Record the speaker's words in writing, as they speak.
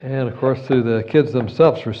And of course, through the kids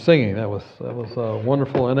themselves for singing. That was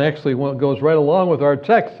wonderful, and actually goes right along with our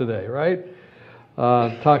text today, right?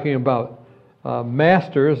 Talking about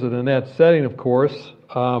masters, and in that setting, of course,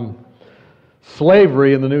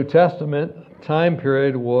 slavery in the New Testament time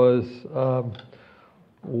period was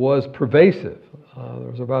pervasive. There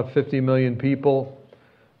was about 50 million people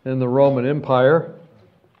in the Roman Empire,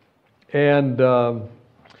 and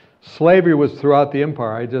slavery was throughout the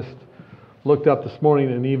empire. I just looked up this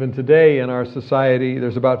morning, and even today in our society,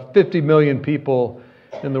 there's about 50 million people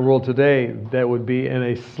in the world today that would be in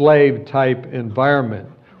a slave-type environment,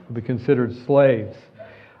 would be considered slaves.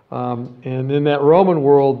 And in that Roman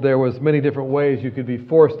world, there was many different ways you could be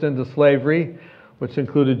forced into slavery, which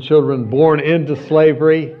included children born into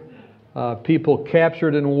slavery, people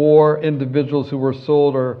captured in war, individuals who were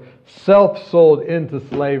sold or self-sold into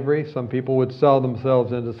slavery. Some people would sell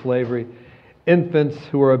themselves into slavery. Infants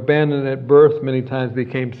who were abandoned at birth many times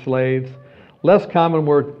became slaves. Less common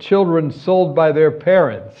were children sold by their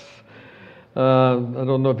parents. I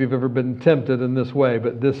don't know if you've ever been tempted in this way,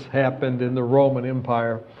 but this happened in the Roman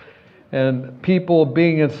Empire. And people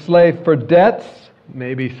being enslaved for debts,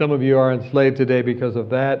 maybe some of you are enslaved today because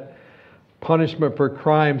of that. Punishment for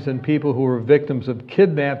crimes, and people who were victims of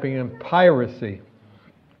kidnapping and piracy.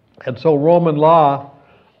 And so Roman law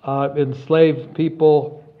enslaved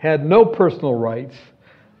people had no personal rights,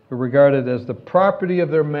 were regarded as the property of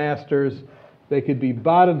their masters. They could be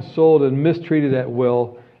bought and sold and mistreated at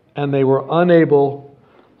will, and they were unable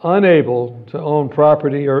to own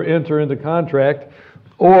property or enter into contract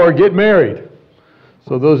or get married.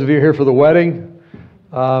 So those of you here for the wedding,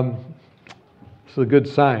 it's a good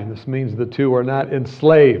sign. This means the two are not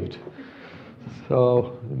enslaved.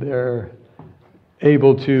 So they're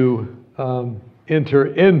able to enter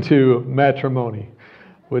into matrimony,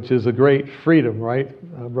 which is a great freedom, right?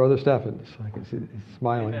 Brother Stephan, I can see he's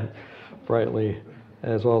smiling brightly,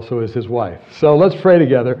 as also is his wife. So let's pray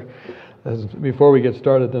together before we get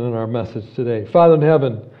started then in our message today. Father in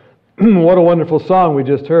heaven, what a wonderful song we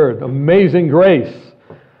just heard. Amazing Grace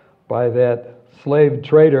by that slave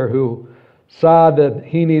trader who saw that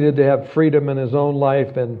he needed to have freedom in his own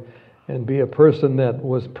life and be a person that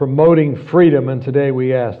was promoting freedom. And today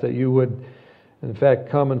we ask that you would, in fact,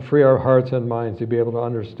 come and free our hearts and minds to be able to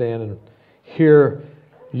understand and hear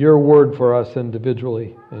your word for us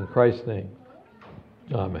individually. In Christ's name,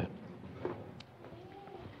 amen.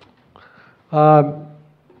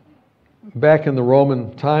 Back in the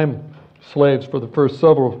Roman time, slaves for the first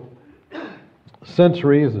several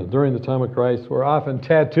centuries during the time of Christ were often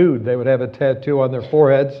tattooed. They would have a tattoo on their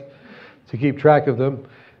foreheads to keep track of them.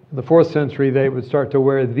 In the 4th century, they would start to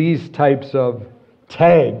wear these types of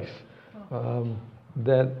tags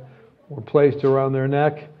that were placed around their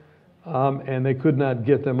neck, and they could not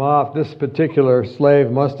get them off. This particular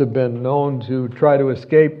slave must have been known to try to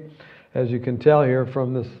escape, as you can tell here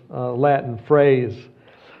from this Latin phrase,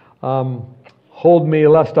 "Hold me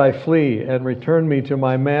lest I flee, and return me to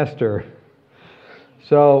my master."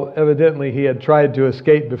 So evidently he had tried to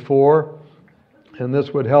escape before, and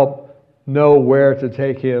this would help know where to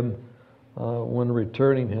take him when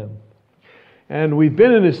returning him. And we've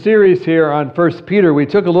been in a series here on 1 Peter. We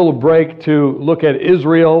took a little break to look at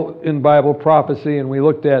Israel in Bible prophecy, and we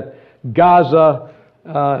looked at Gaza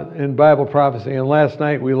in Bible prophecy. And last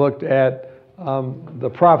night we looked at the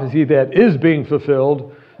prophecy that is being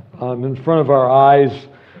fulfilled in front of our eyes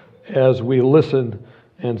as we listen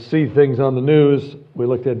and see things on the news. We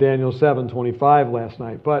looked at Daniel 7:25 last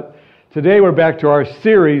night. But today we're back to our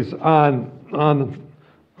series on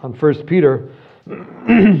 1 Peter.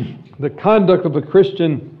 The conduct of a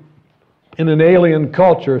Christian in an alien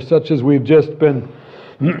culture, such as we've just been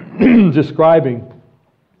describing.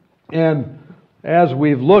 And as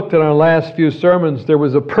we've looked at our last few sermons, there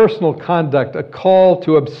was a personal conduct, a call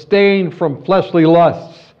to abstain from fleshly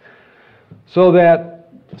lusts, so that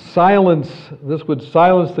this would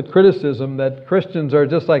silence the criticism that Christians are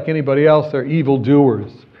just like anybody else, they're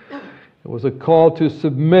evildoers. It was a call to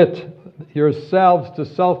submit yourselves to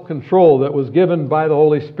self-control that was given by the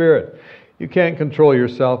Holy Spirit. You can't control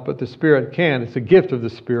yourself, but the Spirit can. It's a gift of the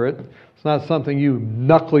Spirit. It's not something you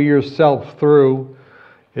knuckle yourself through.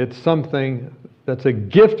 It's something that's a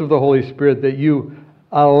gift of the Holy Spirit that you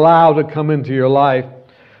allow to come into your life.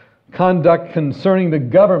 Conduct concerning the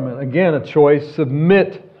government, again a choice.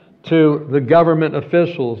 Submit to the government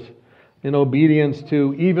officials in obedience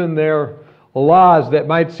to even their laws that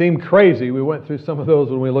might seem crazy. We went through some of those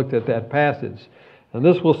when we looked at that passage. And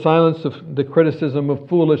this will silence the criticism of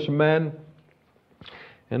foolish men.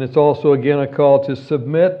 And it's also, again, a call to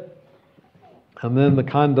submit. And then the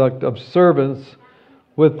conduct of servants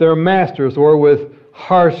with their masters, or with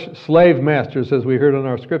harsh slave masters, as we heard in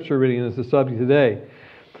our scripture reading as the subject today.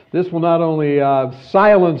 This will not only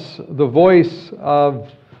silence the voice of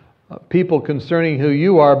people concerning who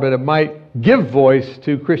you are, but it might give voice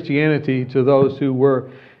to Christianity to those who were,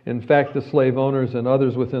 in fact, the slave owners and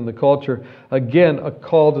others within the culture. Again, a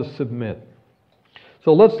call to submit.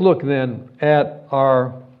 So let's look then at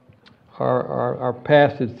our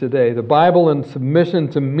passage today. The Bible and submission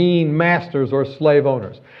to mean masters or slave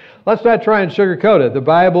owners. Let's not try and sugarcoat it. The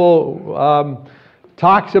Bible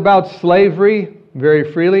talks about slavery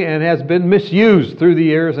very freely and has been misused through the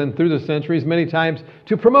years and through the centuries many times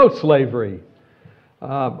to promote slavery.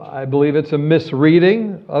 I believe it's a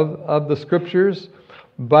misreading of the Scriptures,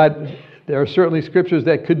 but there are certainly Scriptures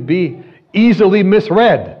that could be easily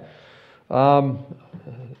misread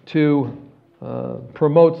to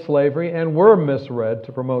promote slavery, and were misread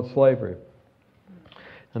to promote slavery.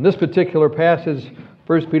 And this particular passage,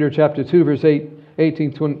 1 Peter chapter 2, verse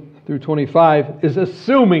 18 through 25, is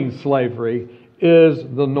assuming slavery is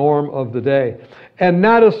the norm of the day, and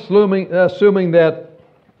not assuming that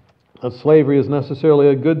slavery is necessarily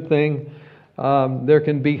a good thing. There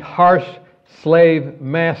can be harsh slave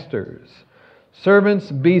masters.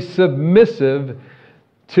 Servants, be submissive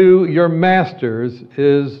to your masters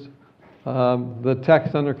is the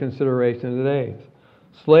text under consideration today.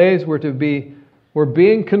 Slaves were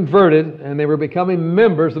being converted, and they were becoming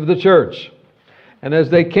members of the church. And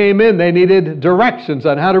as they came in, they needed directions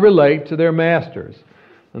on how to relate to their masters.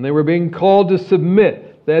 And they were being called to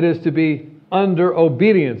submit, that is, to be under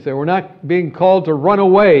obedience. They were not being called to run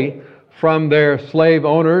away from their slave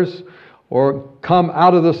owners or come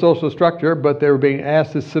out of the social structure, but they were being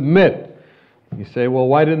asked to submit. You say, well,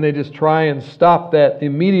 why didn't they just try and stop that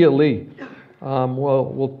immediately? Well,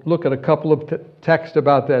 we'll look at a couple of texts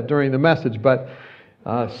about that during the message, but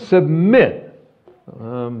submit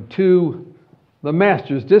to the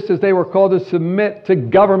masters, just as they were called to submit to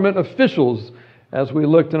government officials, as we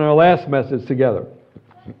looked in our last message together.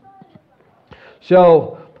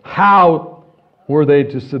 So, how were they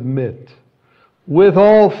to submit? With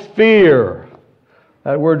all fear.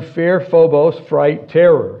 That word fear, phobos, fright,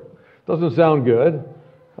 terror. Doesn't sound good.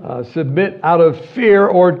 Submit out of fear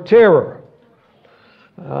or terror.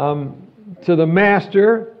 To the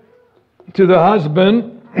master, to the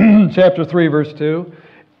husband, chapter 3, verse 2,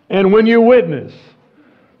 and when you witness.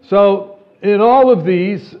 So, in all of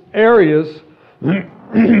these areas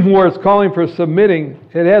where it's calling for submitting,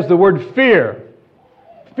 it has the word fear.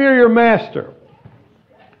 Fear your master.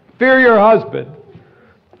 Fear your husband.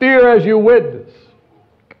 Fear as you witness.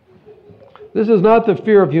 This is not the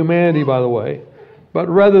fear of humanity, by the way, but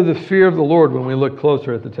rather the fear of the Lord when we look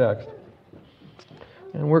closer at the text.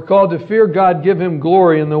 And we're called to fear God, give Him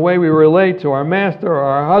glory in the way we relate to our master,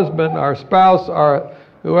 our husband, our spouse, our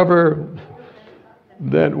whoever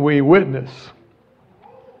that we witness.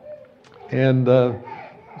 And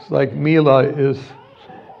it's like Mila is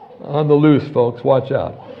on the loose, folks. Watch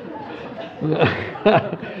out.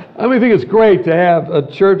 I think it's great to have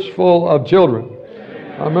a church full of children.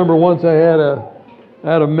 I remember once I had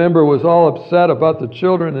a member who was all upset about the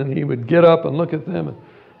children, and he would get up and look at them. And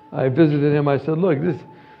I visited him. I said, look,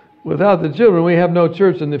 without the children, we have no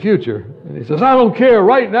church in the future. And he says, I don't care.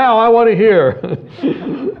 Right now, I want to hear.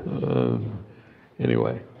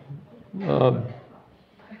 Anyway.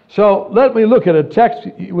 So let me look at a text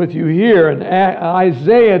with you here in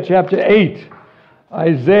Isaiah chapter 8.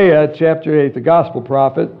 Isaiah chapter 8, the gospel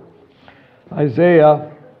prophet.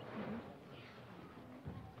 Isaiah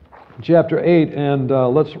chapter 8, and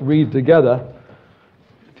let's read together.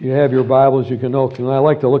 If you have your Bibles, you can open. I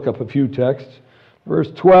like to look up a few texts. Verse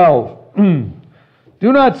 12. Do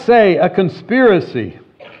not say a conspiracy.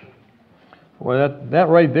 Well, that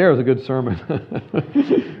right there is a good sermon.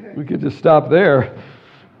 We could just stop there.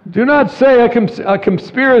 Do not say a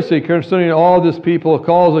conspiracy concerning all this people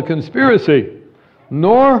calls a conspiracy,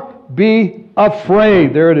 nor be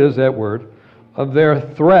afraid, there it is, that word, of their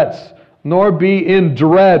threats, nor be in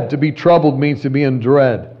dread. To be troubled means to be in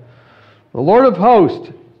dread. The Lord of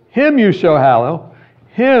hosts, Him you shall hallow,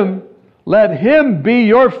 let Him be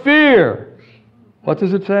your fear. What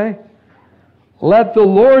does it say? Let the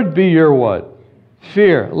Lord be your what?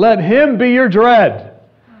 Fear. Let Him be your dread.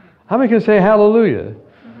 How many can say hallelujah?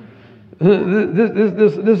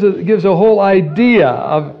 This gives a whole idea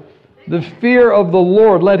of the fear of the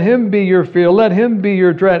Lord. Let Him be your fear. Let Him be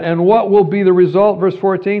your dread. And what will be the result? Verse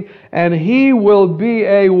 14. And He will be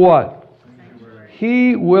a what? Sanctuary.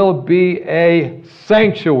 He will be a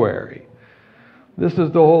sanctuary. This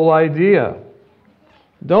is the whole idea.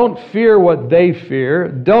 Don't fear what they fear.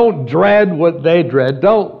 Don't dread what they dread.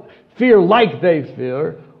 Don't fear like they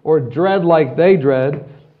fear. or dread like they dread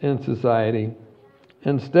in society.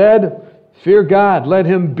 Instead, fear God. Let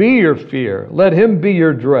Him be your fear. Let Him be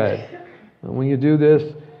your dread. And when you do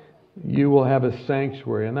this, you will have a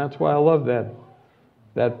sanctuary. And that's why I love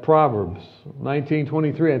that Proverbs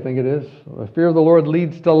 19:23, I think it is. The fear of the Lord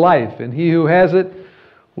leads to life, and he who has it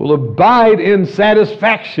will abide in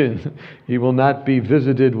satisfaction. He will not be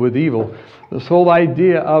visited with evil. This whole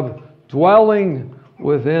idea of dwelling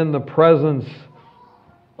within the presence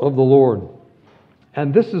of the Lord.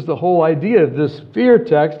 And this is the whole idea of this fear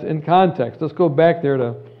text in context. Let's go back there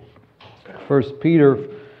to 1 Peter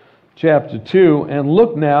chapter 2 and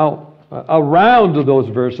look now around to those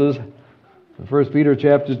verses. 1 Peter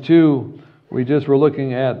chapter 2, we just were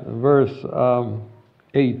looking at verse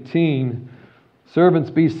 18. Servants,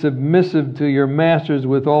 be submissive to your masters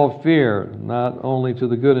with all fear, not only to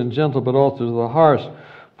the good and gentle, but also to the harsh.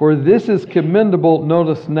 For this is commendable.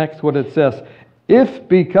 Notice next what it says. If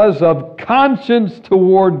because of conscience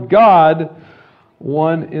toward God,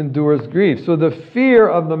 one endures grief. So the fear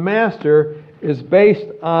of the master is based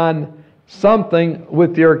on something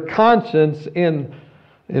with your conscience in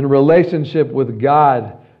relationship with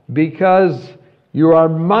God, because you are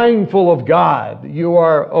mindful of God. You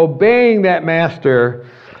are obeying that master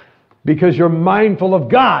because you're mindful of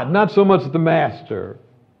God, not so much the master.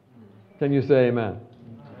 Can you say amen?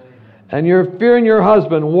 And you're fearing your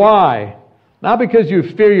husband. Why? Not because you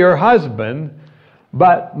fear your husband,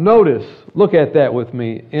 but notice, look at that with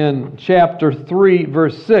me in chapter 3,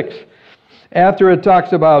 verse 6. After it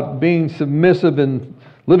talks about being submissive and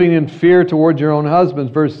living in fear toward your own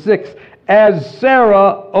husbands, verse 6, as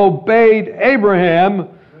Sarah obeyed Abraham,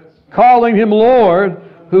 calling him Lord,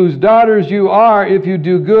 whose daughters you are if you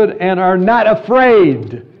do good and are not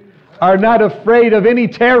afraid of any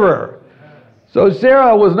terror. So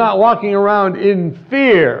Sarah was not walking around in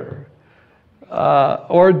fear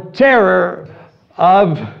or terror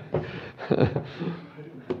of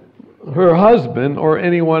her husband or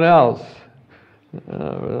anyone else.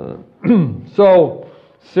 So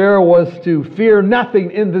Sarah was to fear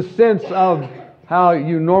nothing in the sense of how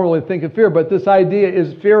you normally think of fear, but this idea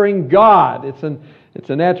is fearing God. It's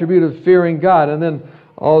an attribute of fearing God. And then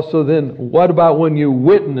also what about when you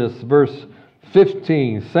witness, verse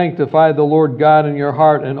 15, sanctify the Lord God in your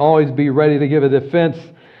heart and always be ready to give a defense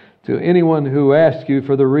to anyone who asks you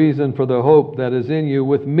for the reason for the hope that is in you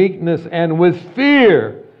with meekness and with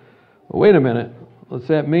fear. Wait a minute. What's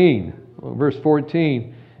that mean? Well, verse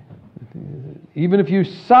 14, even if you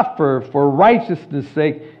suffer for righteousness'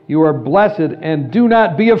 sake, you are blessed, and do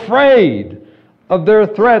not be afraid of their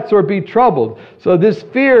threats or be troubled. So this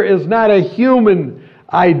fear is not a human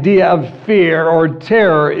idea of fear or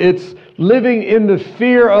terror. It's living in the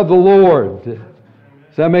fear of the Lord. Does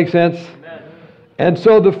that make sense? And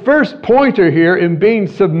so the first pointer here in being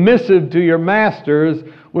submissive to your masters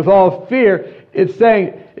with all fear, it's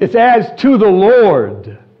saying it's as to the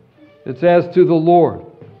Lord. It's as to the Lord.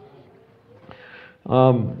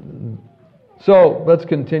 So let's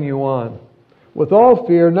continue on. With all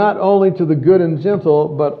fear, not only to the good and gentle,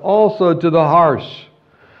 but also to the harsh.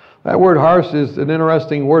 That word harsh is an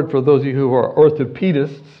interesting word for those of you who are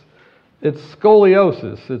orthopedists. It's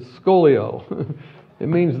scoliosis. It's scolio. It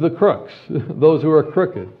means the crooks, those who are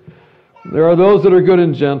crooked. There are those that are good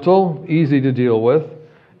and gentle, easy to deal with.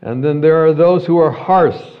 And then there are those who are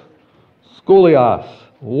harsh, scolios,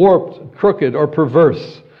 warped, crooked, or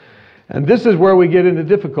perverse. And this is where we get into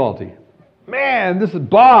difficulty. Man, this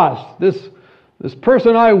boss, this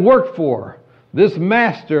person I work for, this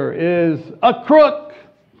master is a crook.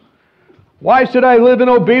 Why should I live in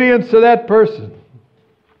obedience to that person?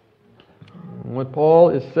 What Paul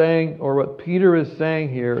is saying, or what Peter is saying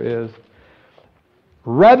here is,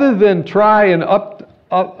 rather than try and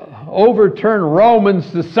overturn Roman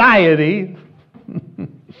society,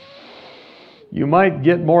 you might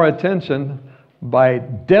get more attention by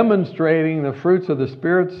demonstrating the fruits of the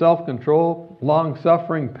Spirit, self-control,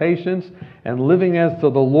 long-suffering, patience, and living as to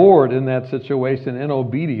the Lord in that situation in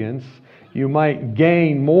obedience. You might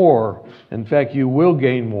gain more. In fact, you will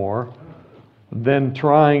gain more than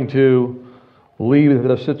trying to leave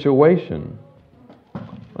the situation.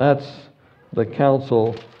 That's the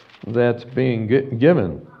counsel that's being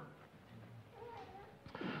given.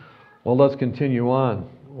 Well, let's continue on.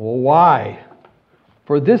 Well, why?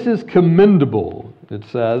 For this is commendable, it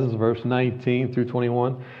says, verse 19 through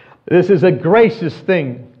 21. This is a gracious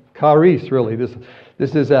thing, charis, really.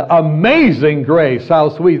 This is an amazing grace. How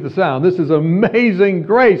sweet the sound. This is amazing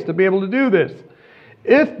grace to be able to do this.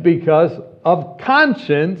 If because of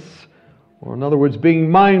conscience, or in other words, being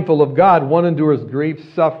mindful of God, one endures grief,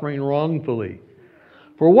 suffering wrongfully.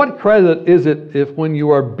 For what credit is it if when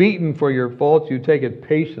you are beaten for your faults, you take it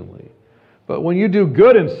patiently? But when you do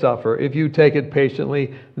good and suffer, if you take it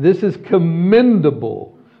patiently, this is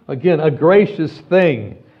commendable. Again, a gracious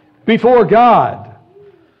thing before God.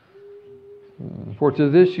 For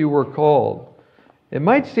to this you were called. It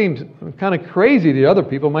might seem kind of crazy to other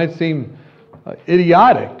people. It might seem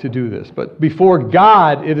idiotic to do this. But before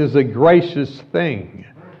God, it is a gracious thing.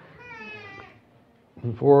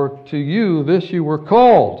 For to you this you were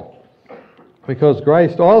called, because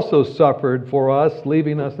Christ also suffered for us,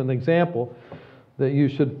 leaving us an example that you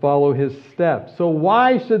should follow his steps. So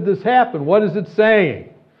why should this happen? What is it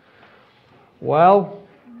saying? Well,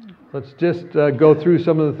 let's just go through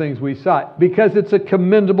some of the things we saw. Because it's a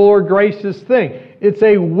commendable or gracious thing. It's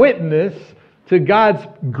a witness to God's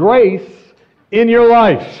grace in your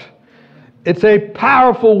life. It's a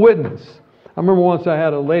powerful witness. I remember once I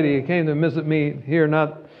had a lady who came to visit me here, it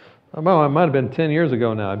might have been 10 years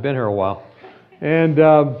ago now. I've been here a while. And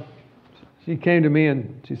she came to me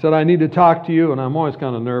and she said, I need to talk to you. And I'm always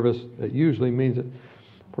kind of nervous. It usually means that the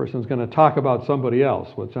person's going to talk about somebody else,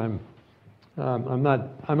 which I'm not,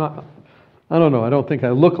 I don't know, I don't think I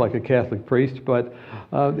look like a Catholic priest, but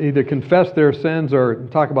either confess their sins or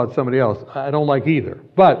talk about somebody else. I don't like either.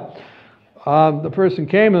 But the person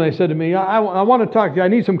came and they said to me, I want to talk to you. I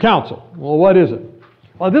need some counsel. Well, what is it?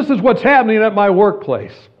 Well, this is what's happening at my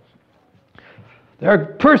workplace.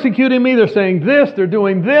 They're persecuting me. They're saying this. They're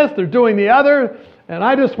doing the other. And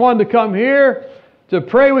I just wanted to come here to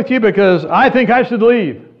pray with you because I think I should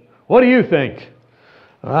leave. What do you think?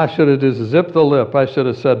 I should have just zipped the lip. I should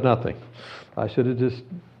have said nothing. I should have just,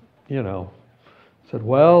 said,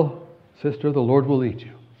 well, sister, the Lord will lead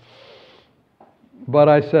you. But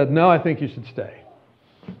I said, no, I think you should stay.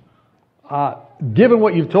 Given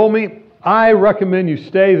what you've told me, I recommend you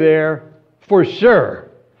stay there for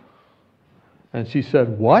sure. And she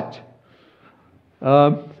said, what?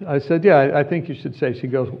 I said, yeah, I think you should stay. She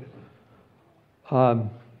goes,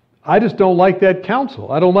 I just don't like that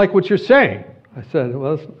counsel. I don't like what you're saying. I said,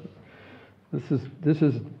 well, this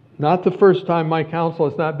is not the first time my counsel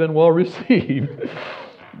has not been well received,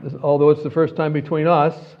 although it's the first time between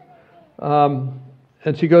us.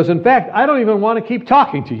 And she goes, in fact, I don't even want to keep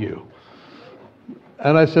talking to you.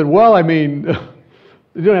 And I said, well, I mean,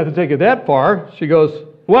 you don't have to take it that far. She goes,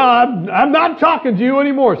 well, I'm not talking to you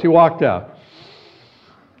anymore. She walked out.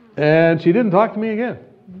 And she didn't talk to me again.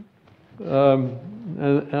 And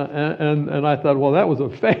I thought, well, that was a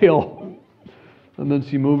fail. And then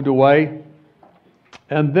she moved away.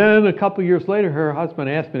 And then a couple years later, her husband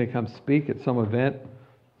asked me to come speak at some event,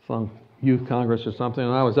 some youth congress or something,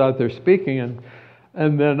 and I was out there speaking,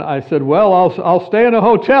 and then I said, well, I'll stay in a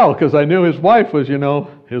hotel, because I knew his wife was,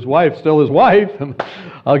 his wife, still his wife, and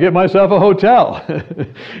I'll get myself a hotel.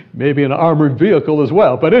 Maybe an armored vehicle as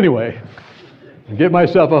well, but anyway, get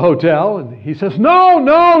myself a hotel. And he says, no,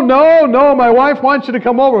 my wife wants you to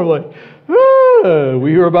come over. I'm like,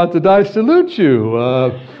 we were about to die salute you.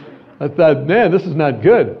 I thought, man, this is not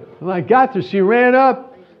good. When I got there, she ran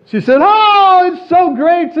up. She said, oh, it's so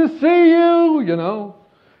great to see you,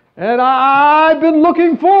 And I've been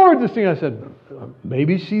looking forward to seeing. I said,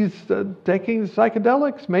 maybe she's taking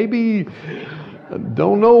psychedelics. Maybe,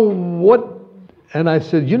 don't know what. And I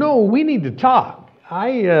said, we need to talk.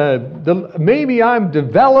 Maybe I'm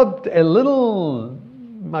developed a little,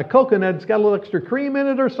 my coconut's got a little extra cream in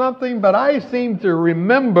it or something, but I seem to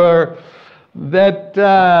remember that,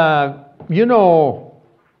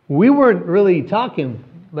 we weren't really talking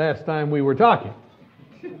last time we were talking.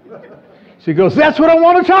 She goes, that's what I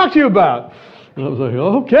want to talk to you about. And I was like,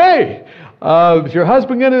 okay. Is your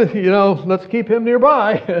husband going to, let's keep him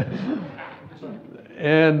nearby.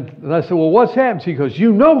 And I said, well, what's happened? She goes,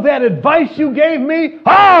 that advice you gave me? Oh,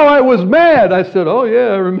 I was mad. I said, oh,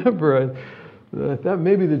 yeah, I remember. I thought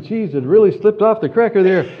maybe the cheese had really slipped off the cracker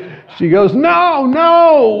there. She goes, no.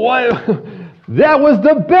 That was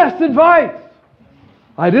the best advice.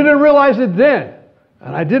 I didn't realize it then.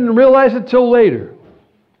 And I didn't realize it till later.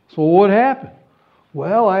 So what happened?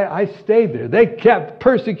 Well, I stayed there. They kept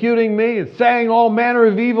persecuting me and saying all manner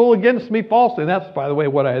of evil against me falsely. And that's, by the way,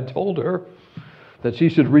 what I had told her, that she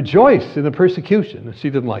should rejoice in the persecution. And she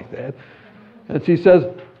didn't like that. And she says,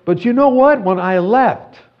 but you know what? When I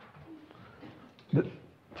left,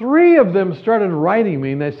 3 of them started writing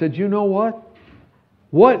me and they said, you know what?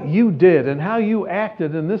 What you did and how you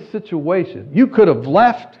acted in this situation, you could have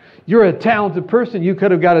left. You're a talented person. You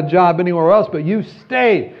could have got a job anywhere else, but you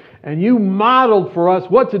stayed and you modeled for us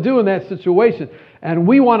what to do in that situation. And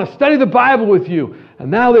we want to study the Bible with you.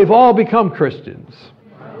 And now they've all become Christians.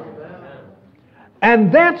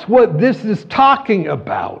 And that's what this is talking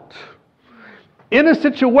about. in a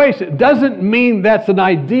situation, doesn't mean that's an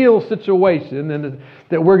ideal situation and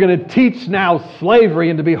that we're going to teach now slavery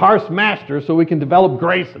and to be harsh masters so we can develop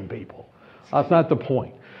grace in people. That's not the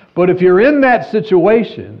point. But if you're in that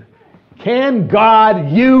situation, can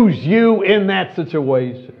God use you in that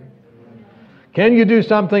situation? Can you do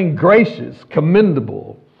something gracious,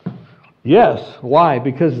 commendable? Yes. Why?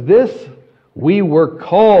 Because we were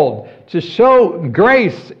called to show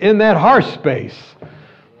grace in that harsh space.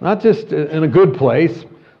 Not just in a good place,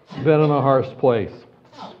 but in a harsh place.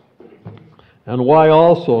 And why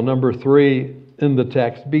also, number 3 in the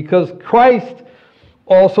text? Because Christ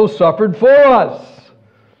also suffered for us.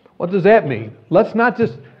 What does that mean? Let's not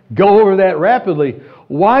just go over that rapidly.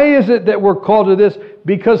 Why is it that we're called to this?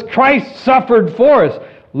 Because Christ suffered for us.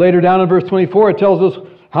 Later down in verse 24, it tells us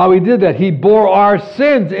how He did that. He bore our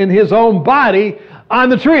sins in His own body on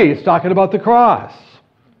the tree. It's talking about the cross.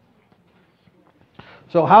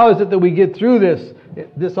 So how is it that we get through this?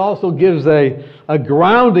 This also gives a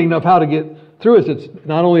grounding of how to get through it. It's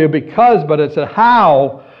not only a because, but it's a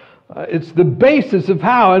how. It's the basis of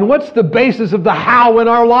how. And what's the basis of the how in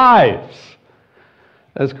our lives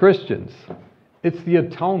as Christians? It's the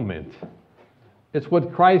atonement. It's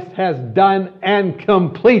what Christ has done and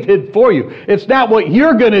completed for you. It's not what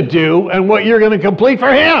you're going to do and what you're going to complete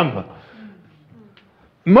for Him.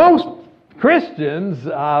 Most Christians,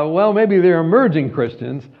 maybe they're emerging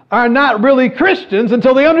Christians, are not really Christians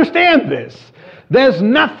until they understand this. There's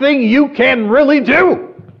nothing you can really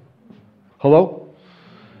do. Hello?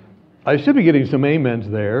 I should be getting some amens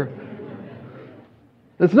there.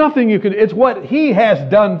 There's nothing you can, it's what He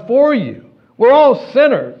has done for you. We're all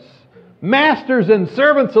sinners, masters and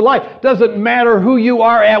servants alike. Doesn't matter who you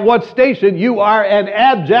are at what station, you are an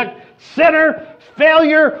abject sinner,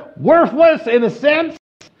 failure, worthless in a sense.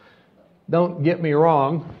 Don't get me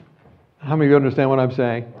wrong. How many of you understand what I'm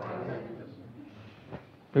saying?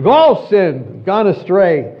 We've all sinned, gone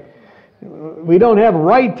astray. We don't have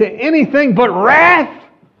right to anything but wrath.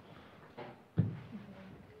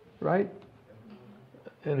 Right?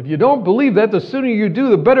 And if you don't believe that, the sooner you do,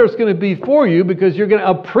 the better it's going to be for you, because you're going to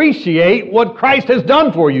appreciate what Christ has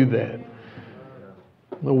done for you then.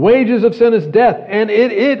 The wages of sin is death, and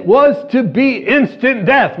it was to be instant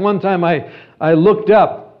death. One time I looked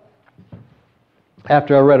up,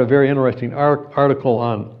 after I read a very interesting article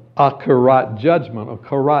on akarat judgment.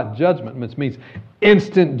 Akarat judgment, which means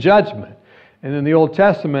instant judgment. And in the Old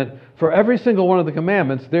Testament, for every single one of the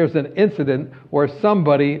commandments, there's an incident where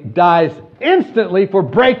somebody dies instantly for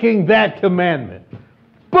breaking that commandment.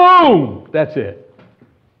 Boom! That's it.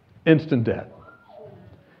 Instant death.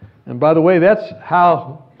 And by the way, that's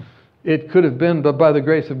how it could have been, but by the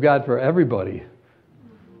grace of God for everybody.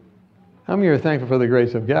 How many are thankful for the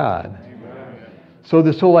grace of God? So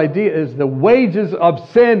this whole idea is the wages of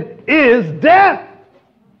sin is death.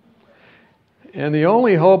 And the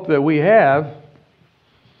only hope that we have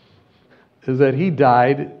is that He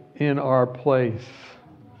died in our place.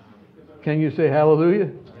 Can you say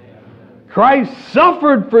hallelujah? Christ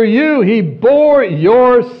suffered for you. He bore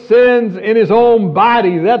your sins in His own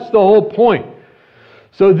body. That's the whole point.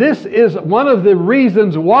 So this is one of the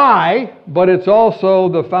reasons why, but it's also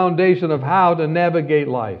the foundation of how to navigate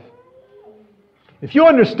life. If you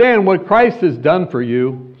understand what Christ has done for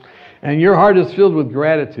you, and your heart is filled with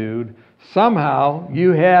gratitude, somehow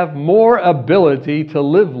you have more ability to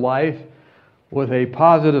live life with a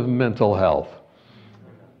positive mental health.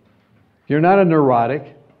 You're not a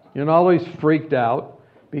neurotic. You're not always freaked out,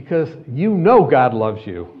 because you know God loves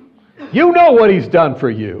you. You know what He's done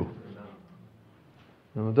for you.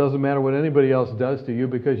 And it doesn't matter what anybody else does to you,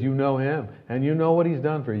 because you know Him and you know what He's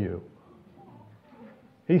done for you.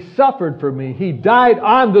 He suffered for me. He died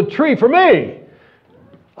on the tree for me.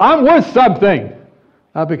 I'm worth something.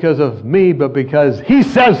 Not because of me, but because He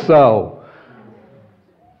says so.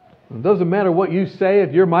 It doesn't matter what you say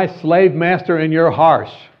if you're my slave master and you're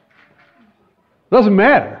harsh. It doesn't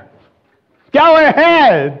matter. Go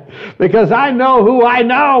ahead, because I know who I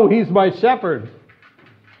know. He's my shepherd.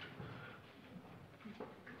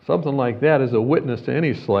 Something like that is a witness to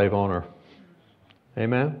any slave owner.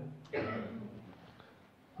 Amen?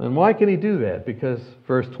 And why can He do that? Because,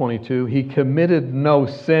 verse 22, He committed no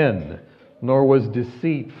sin, nor was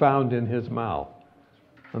deceit found in His mouth.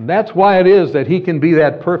 And that's why it is that He can be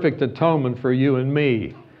that perfect atonement for you and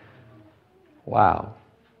me. Wow.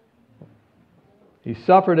 He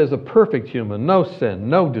suffered as a perfect human, no sin,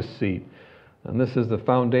 no deceit. And this is the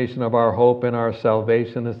foundation of our hope and our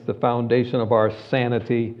salvation. It's the foundation of our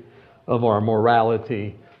sanity, of our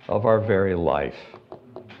morality, of our very life.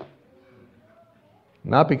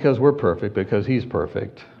 Not because we're perfect, because He's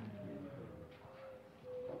perfect.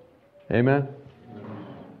 Amen?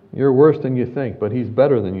 You're worse than you think, but He's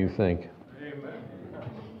better than you think. Amen.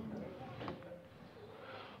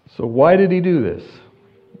 So why did He do this?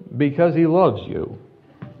 Because He loves you.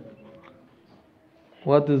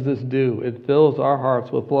 What does this do? It fills our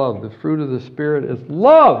hearts with love. The fruit of the Spirit is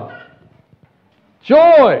love,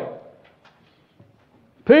 joy,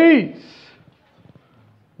 peace.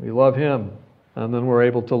 We love Him, and then we're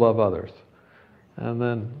able to love others. And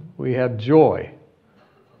then we have joy,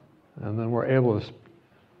 and then we're able to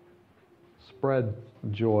spread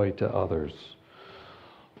joy to others.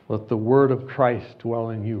 Let the word of Christ dwell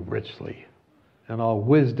in you richly, and all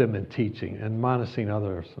wisdom and teaching, admonishing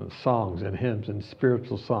others, and songs and hymns and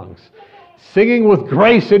spiritual songs, singing with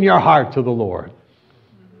grace in your heart to the Lord.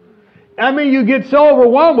 I mean, you get so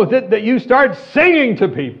overwhelmed with it that you start singing to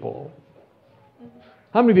people.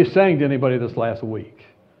 How many of you sang to anybody this last week?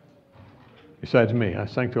 Besides me, I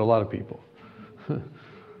sang to a lot of people.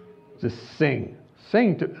 Just sing.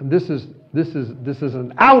 Sing to, this is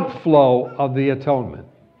an outflow of the atonement.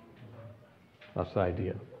 That's the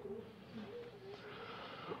idea.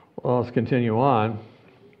 Well, let's continue on.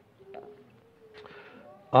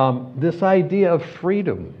 This idea of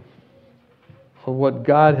freedom, of what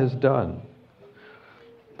God has done.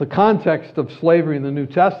 The context of slavery in the New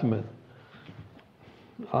Testament,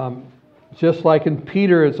 just like in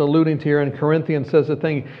Peter, it's alluding to here in Corinthians, says the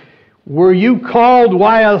thing, were you called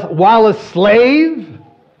while a slave?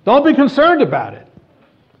 Don't be concerned about it.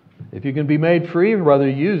 If you can be made free, rather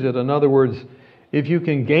use it. In other words, if you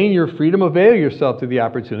can gain your freedom, avail yourself to the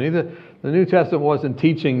opportunity. The New Testament wasn't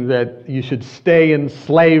teaching that you should stay in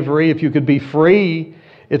slavery if you could be free.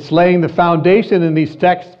 It's laying the foundation in these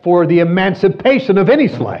texts for the emancipation of any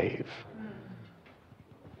slave.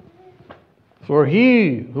 For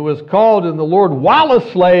he who is called in the Lord while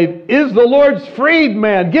a slave is the Lord's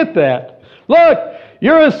freedman. Get that? Look,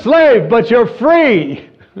 you're a slave, but you're free.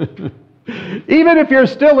 Even if you're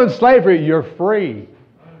still in slavery, you're free.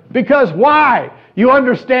 Because why? You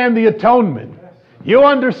understand the atonement. You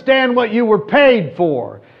understand what you were paid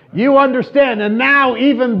for. You understand. And now,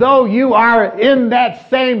 even though you are in that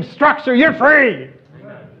same structure, you're free.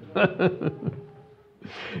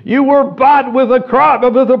 You were bought with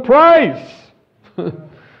a price.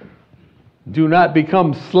 Do not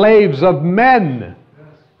become slaves of men.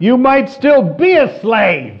 You might still be a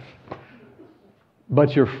slave,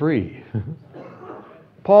 but you're free.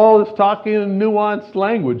 Paul is talking in nuanced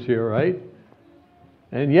language here, right?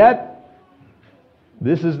 And yet,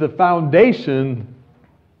 this is the foundation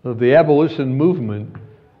of the abolition movement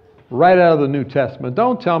right out of the New Testament.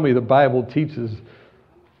 Don't tell me the Bible teaches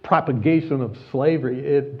propagation of slavery.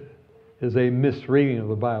 It is a misreading of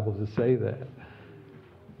the Bible to say that.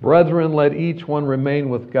 Brethren, let each one remain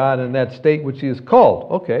with God in that state which he is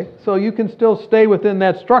called. Okay, so you can still stay within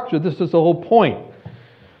that structure. This is the whole point.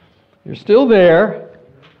 You're still there,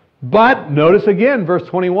 but notice again, verse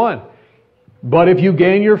 21. But if you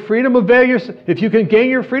gain your freedom, if you can gain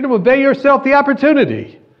your freedom, avail yourself the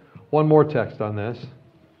opportunity. One more text on this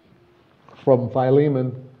from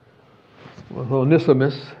Philemon with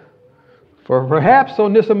Onesimus. For perhaps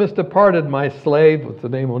Onesimus departed, my slave, with the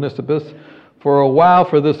name Onesimus, for a while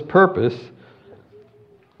for this purpose,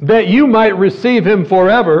 that you might receive him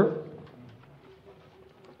forever,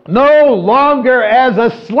 no longer as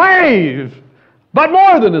a slave, but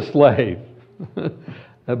more than a slave.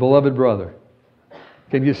 A beloved brother.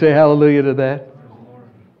 Can you say hallelujah to that?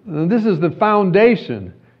 And this is the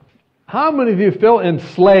foundation. How many of you feel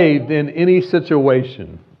enslaved in any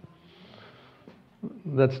situation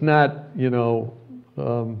that's not,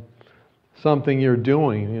 something you're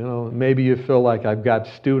doing? Maybe you feel like I've got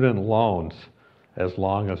student loans as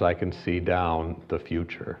long as I can see down the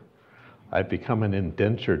future. I've become an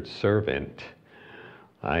indentured servant.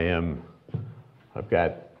 I've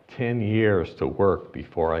got 10 years to work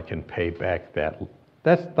before I can pay back that.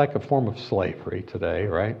 That's like a form of slavery today,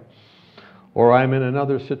 right? Or I'm in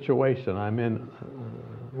another situation. I'm in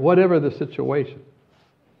whatever the situation.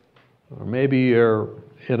 Or maybe you're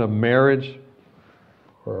in a marriage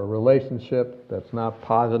or a relationship that's not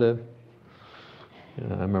positive.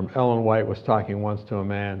 I remember Ellen White was talking once to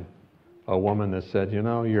a woman that said,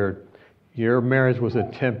 your marriage was a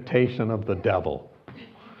temptation of the devil.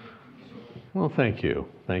 Well, thank you.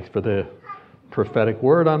 Thanks for the prophetic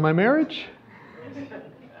word on my marriage.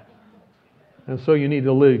 And so you need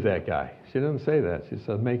to leave that guy. She didn't say that. She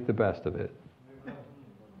said, make the best of it.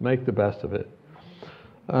 Make the best of it.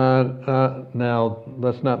 Now,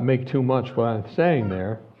 let's not make too much what I'm saying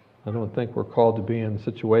there. I don't think we're called to be in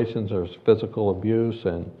situations of physical abuse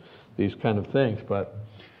and these kind of things, but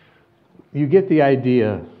you get the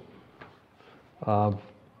idea of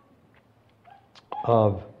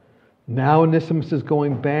Now Onesimus is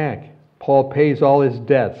going back. Paul pays all his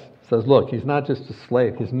debts. Says, look, he's not just a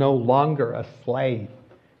slave. He's no longer a slave.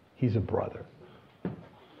 He's a brother.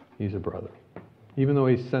 He's a brother. Even though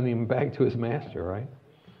he's sending him back to his master, right?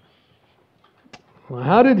 Well,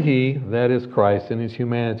 how did he, that is Christ, in his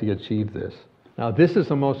humanity achieve this? Now, this is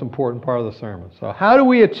the most important part of the sermon. So how do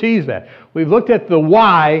we achieve that? We've looked at the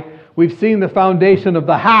why. We've seen the foundation of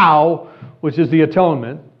the how, which is the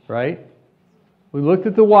atonement, right? We looked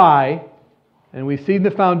at the why, and we've seen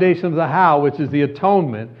the foundation of the how, which is the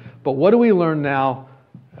atonement. But what do we learn now,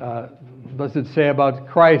 does it say about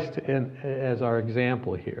Christ as our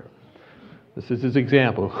example here? This is his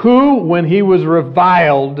example. Who, when he was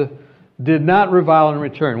reviled, did not revile in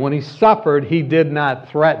return. When he suffered, he did not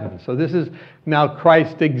threaten. So this is now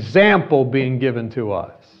Christ's example being given to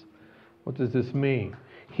us. What does this mean?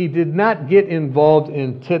 He did not get involved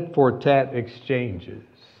in tit-for-tat exchanges.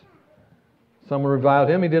 Someone reviled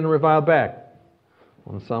him, he didn't revile back.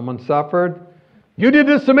 When someone suffered, you did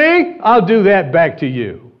this to me, I'll do that back to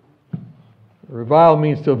you. Revile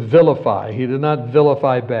means to vilify. He did not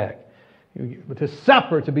vilify back. To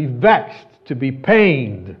suffer, to be vexed, to be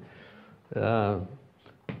pained.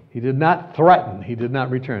 He did not threaten. He did not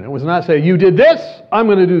return. It was not say, you did this, I'm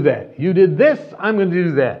going to do that. You did this, I'm going to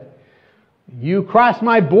do that. You crossed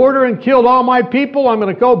my border and killed all my people, I'm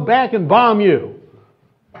going to go back and bomb you.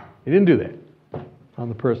 He didn't do that on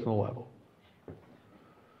the personal level.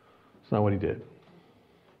 It's not what he did.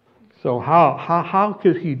 So how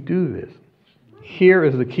could he do this? Here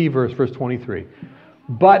is the key verse, verse 23.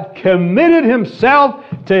 But committed himself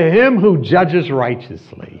to him who judges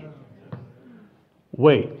righteously.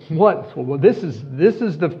 Wait, what? Well, this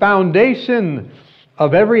is the foundation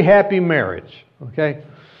of every happy marriage, okay?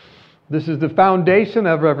 This is the foundation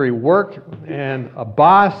of every work and a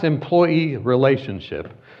boss-employee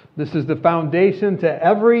relationship. This is the foundation to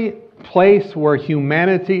every place where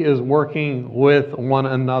humanity is working with one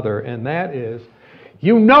another, and that is,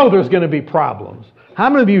 you know there's going to be problems. How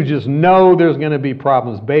many of you just know there's going to be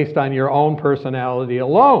problems based on your own personality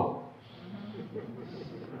alone?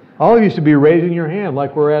 All of you should be raising your hand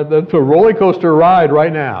like we're at the roller coaster ride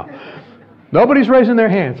right now. Nobody's raising their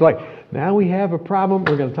hands. It's like, now we have a problem.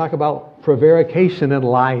 We're going to talk about prevarication and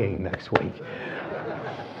lying next week.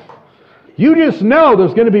 You just know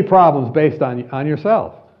there's going to be problems based on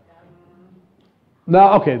yourself.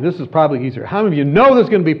 Now, okay, this is probably easier. How many of you know there's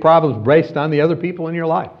going to be problems based on the other people in your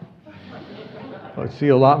life? I see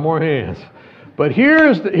a lot more hands. But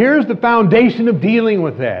here's the foundation of dealing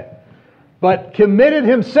with that. But committed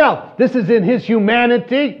himself, this is in his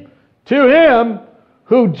humanity, to him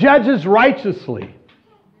who judges righteously.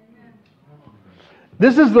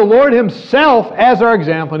 This is the Lord himself as our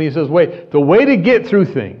example. And he says, wait, the way to get through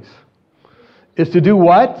things is to do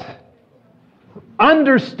what?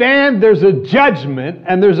 Understand there's a judgment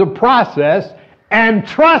and there's a process, and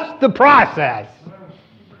trust the process.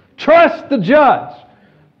 Trust the judge.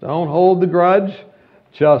 Don't hold the grudge.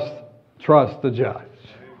 Just trust the judge.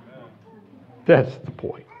 That's the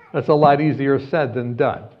point. That's a lot easier said than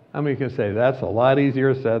done. How many can say that's a lot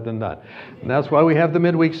easier said than done? And that's why we have the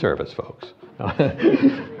midweek service, folks.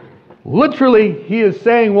 Literally, he is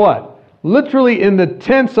saying what? Literally in the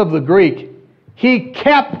tense of the Greek, he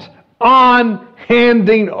kept on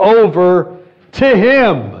handing over to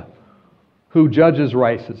him who judges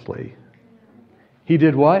righteously. He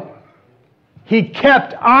did what? He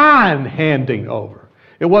kept on handing over.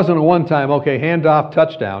 It wasn't a one-time, okay, hand off,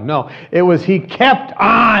 touchdown. No, it was he kept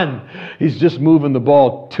on. He's just moving the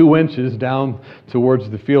ball 2 inches down towards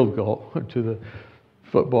the field goal, to the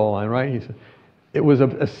football line, right? He said, it was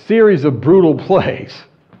a series of brutal plays.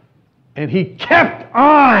 And he kept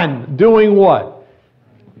on doing what?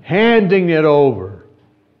 Handing it over.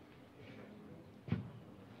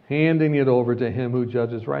 Handing it over to him who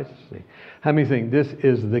judges righteously. How many think this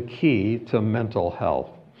is the key to mental health?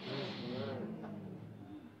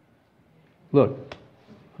 Look,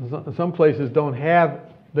 some places don't have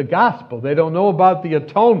the gospel. They don't know about the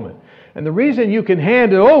atonement. And the reason you can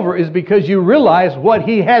hand it over is because you realize what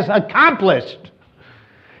he has accomplished.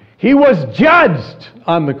 He was judged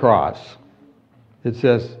on the cross, it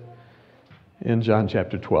says in John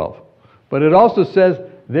chapter 12. But it also says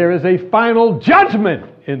there is a final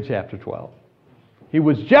judgment in chapter 12. He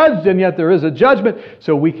was judged, and yet there is a judgment,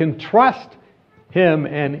 so we can trust him,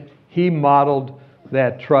 and he modeled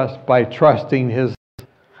that trust by trusting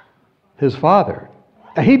his Father.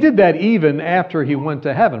 He did that even after he went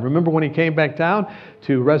to heaven. Remember when he came back down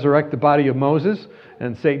to resurrect the body of Moses,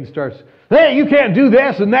 and Satan starts, hey, you can't do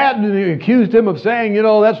this and that, and he accused him of saying,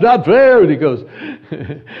 that's not fair, and he goes,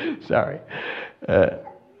 sorry.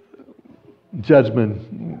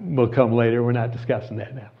 judgment will come later. We're not discussing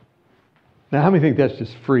that now. Now, how many think that's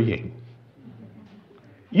just freeing?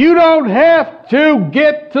 You don't have to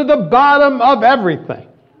get to the bottom of everything.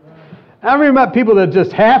 How many met people that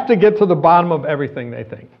just have to get to the bottom of everything they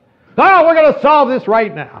think? Oh, we're going to solve this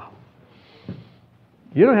right now.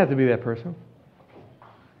 You don't have to be that person.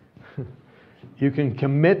 You can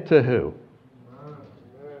commit to who?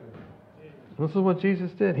 This is what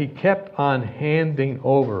Jesus did. He kept on handing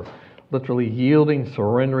over, literally yielding,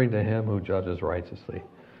 surrendering to Him who judges righteously.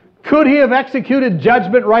 Could He have executed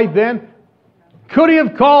judgment right then? Could He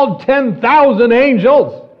have called 10,000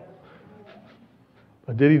 angels?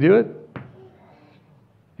 But did He do it?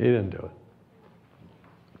 He didn't do it.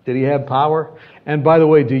 Did He have power? And by the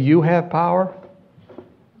way, do you have power?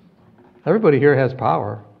 Everybody here has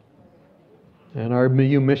power. And are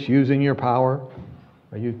you misusing your power?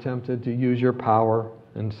 Are you tempted to use your power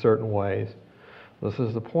in certain ways? This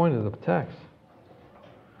is the point of the text.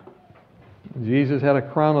 Jesus had a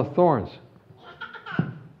crown of thorns.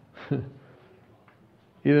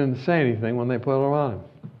 He didn't say anything when they put it on Him.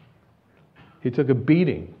 He took a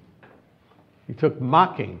beating. He took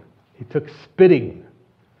mocking. He took spitting.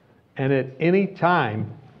 And at any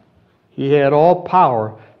time, He had all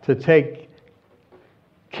power to take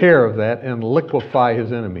care of that and liquefy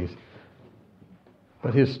His enemies.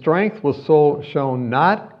 But His strength was shown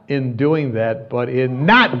not in doing that, but in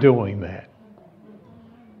not doing that.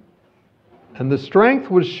 And the strength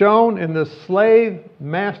was shown in the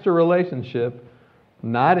slave-master relationship,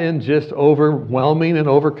 not in just overwhelming and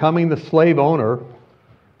overcoming the slave owner,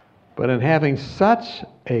 but in having such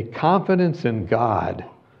a confidence in God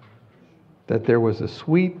that there was a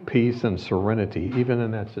sweet peace and serenity even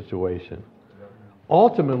in that situation.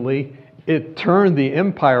 Ultimately, it turned the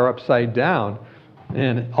empire upside down,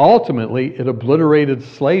 and ultimately it obliterated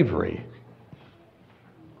slavery.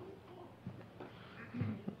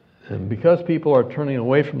 And because people are turning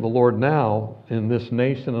away from the Lord now in this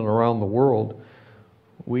nation and around the world,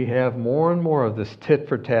 we have more and more of this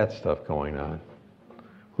tit-for-tat stuff going on.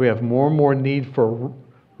 We have more and more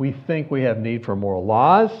we think we have need for more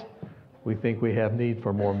laws. We think we have need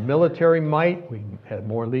for more military might. We have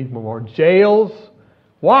more need for more jails.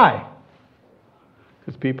 Why?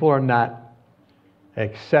 Because people are not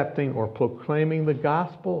accepting or proclaiming the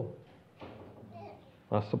gospel.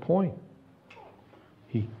 That's the point.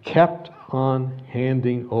 He kept on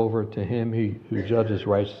handing over to Him who judges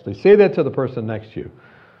righteously. Say that to the person next to you.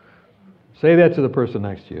 Say that to the person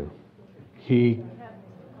next to you.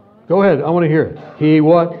 Go ahead, I want to hear it. He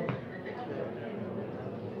what?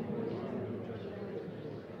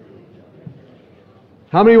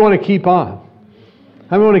 How many want to keep on?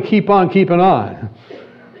 How many want to keep on keeping on?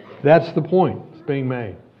 That's the point that's being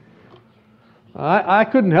made. I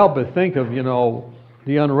couldn't help but think of,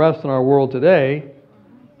 the unrest in our world today.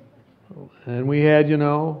 And we had,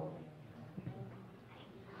 a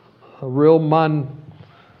real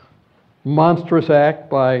monstrous act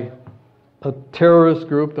by a terrorist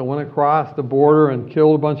group that went across the border and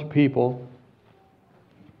killed a bunch of people.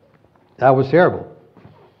 That was terrible.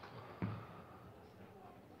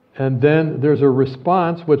 And then there's a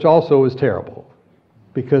response which also is terrible.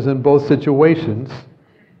 Because in both situations,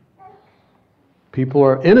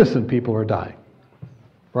 innocent people are dying.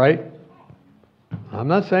 Right? I'm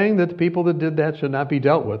not saying that the people that did that should not be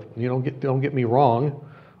dealt with. Don't get me wrong.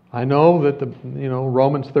 I know that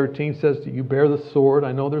Romans 13 says that you bear the sword.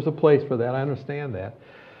 I know there's a place for that. I understand that.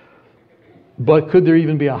 But could there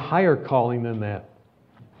even be a higher calling than that?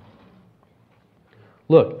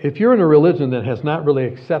 Look, if you're in a religion that has not really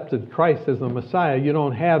accepted Christ as the Messiah, you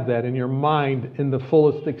don't have that in your mind in the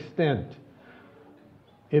fullest extent.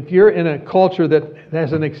 If you're in a culture that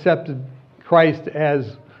hasn't accepted Christ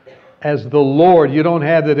as the Lord, you don't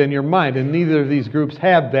have that in your mind, and neither of these groups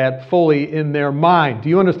have that fully in their mind. Do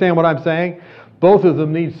you understand what I'm saying? Both of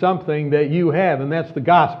them need something that you have, and that's the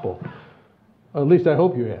gospel. Or at least I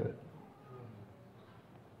hope you have it.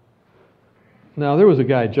 Now, there was a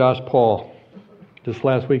guy, Josh Paul, just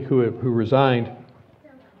last week who resigned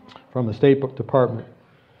from the State Department.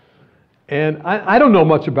 And I don't know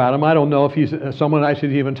much about him. I don't know if he's someone I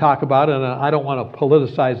should even talk about, and I don't want to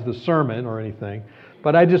politicize the sermon or anything.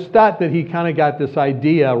 But I just thought that he kind of got this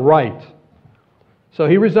idea right. So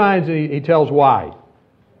he resigns and he tells why.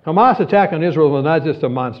 Hamas' attack on Israel was not just a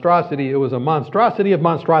monstrosity, it was a monstrosity of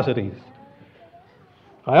monstrosities.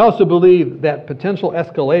 I also believe that potential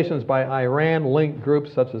escalations by Iran-linked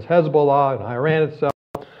groups such as Hezbollah and Iran itself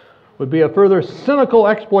would be a further cynical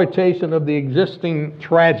exploitation of the existing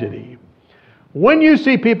tragedy. When you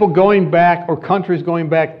see people going back or countries going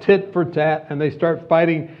back tit for tat and they start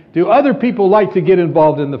fighting, do other people like to get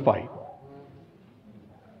involved in the fight?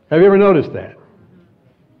 Have you ever noticed that?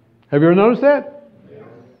 Have you ever noticed that?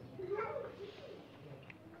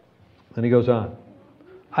 Then he goes on.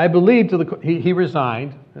 I believe to the... He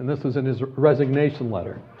resigned, and this was in his resignation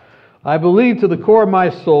letter. I believe to the core of my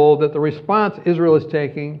soul that the response Israel is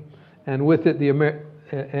taking, and with it the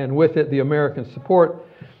American support,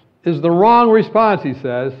 is the wrong response, he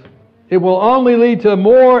says. It will only lead to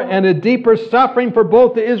more and a deeper suffering for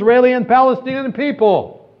both the Israeli and Palestinian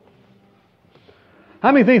people.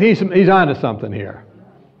 How many think he's onto something here?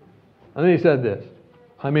 And then he said this.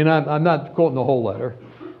 I mean, I'm not quoting the whole letter.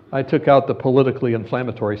 I took out the politically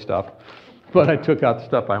inflammatory stuff, but I took out the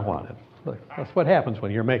stuff I wanted. Look, that's what happens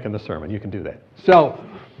when you're making the sermon. You can do that. So,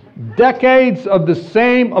 decades of the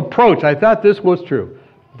same approach. I thought this was true.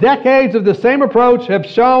 Decades of the same approach have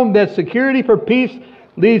shown that security for peace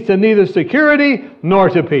leads to neither security nor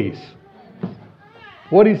to peace.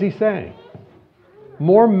 What is he saying?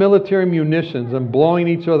 More military munitions and blowing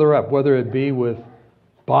each other up, whether it be with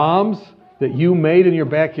bombs that you made in your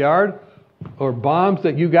backyard or bombs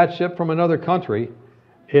that you got shipped from another country,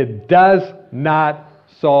 it does not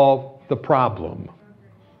solve the problem.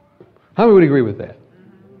 How many would agree with that?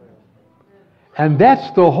 And that's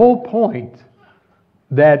the whole point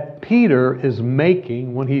that Peter is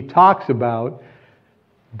making when he talks about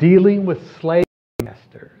dealing with slave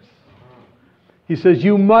masters. He says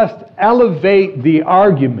you must elevate the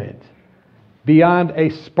argument beyond a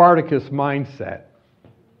Spartacus mindset.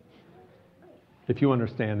 If you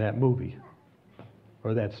understand that movie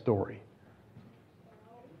or that story.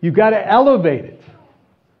 You've got to elevate it.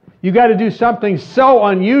 You've got to do something so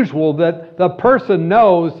unusual that the person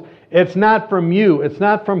knows it's not from you. It's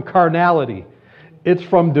not from carnality. It's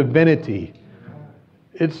from divinity.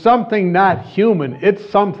 It's something not human. It's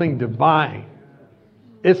something divine.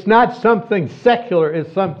 It's not something secular.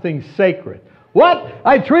 It's something sacred. What?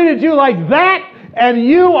 I treated you like that, and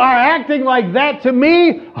you are acting like that to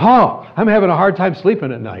me? Oh, I'm having a hard time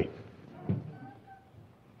sleeping at night.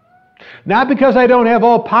 Not because I don't have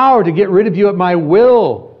all power to get rid of you at my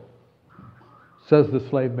will, says the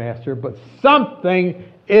slave master, but something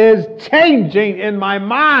is changing in my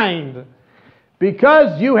mind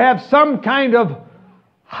because you have some kind of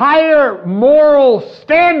higher moral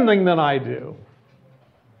standing than I do.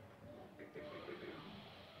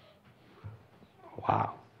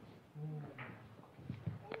 Wow.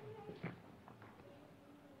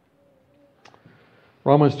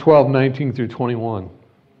 Romans 12:19 through 21.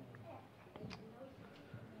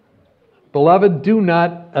 Beloved, do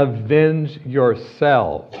not avenge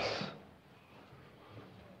yourselves,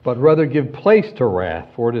 but rather give place to wrath,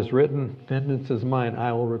 for it is written, vengeance is mine,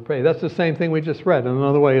 I will repay. That's the same thing we just read in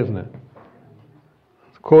another way, isn't it?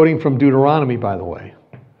 It's quoting from Deuteronomy, by the way.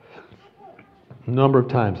 A number of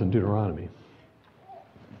times in Deuteronomy.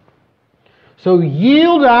 So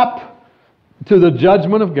yield up to the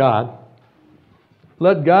judgment of God.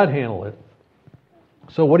 Let God handle it.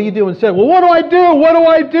 So what do you do instead? Well, what do I do? What do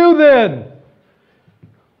I do then?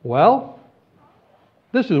 Well,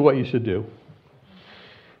 this is what you should do.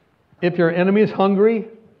 If your enemy is hungry,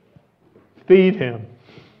 feed him.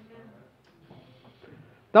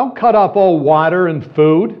 Don't cut off all water and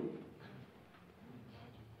food.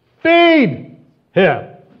 Feed him.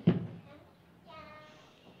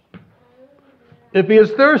 If he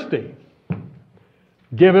is thirsty,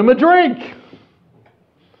 give him a drink.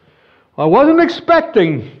 I wasn't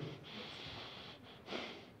expecting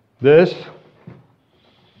this.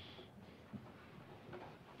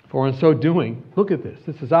 For in so doing, look at this.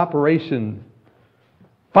 This is Operation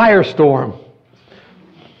Firestorm.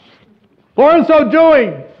 For in so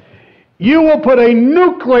doing, you will put a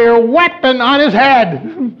nuclear weapon on his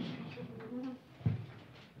head.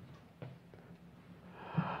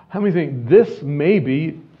 How many think this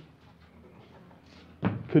maybe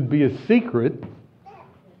could be a secret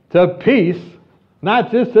to peace,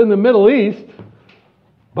 not just in the Middle East,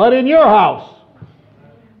 but in your house?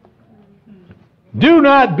 Do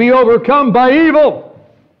not be overcome by evil.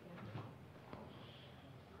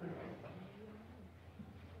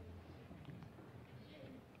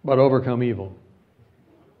 But overcome evil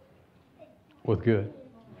with good.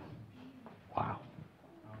 Wow.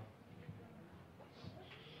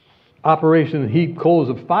 Operation Heap Coals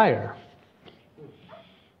of Fire.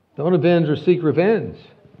 Don't avenge or seek revenge.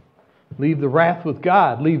 Leave the wrath with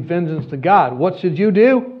God. Leave vengeance to God. What should you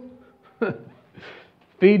do?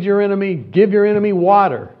 Feed your enemy. Give your enemy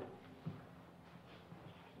water.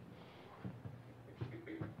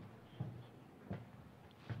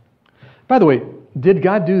 By the way, did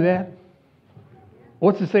God do that?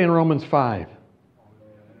 What's it say in Romans 5?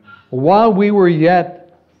 While we were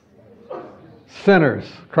yet sinners,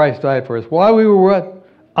 Christ died for us. While we were what?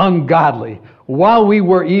 ungodly, while we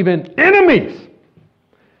were even enemies.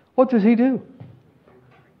 What does he do?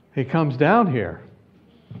 He comes down here.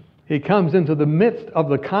 He comes into the midst of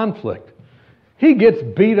the conflict. He gets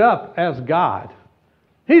beat up as God.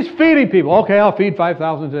 He's feeding people. Okay, I'll feed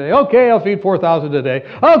 5,000 today. Okay, I'll feed 4,000 today.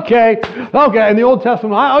 Okay. In the Old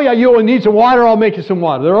Testament, oh yeah, you need some water, I'll make you some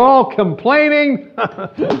water. They're all complaining.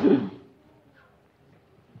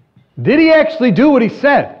 Did he actually do what he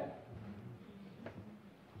said?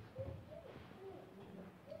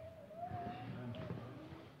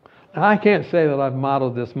 I can't say that I've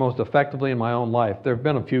modeled this most effectively in my own life. There have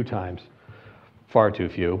been a few times, far too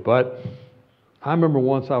few, but I remember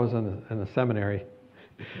once I was in the seminary,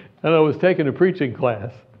 and I was taking a preaching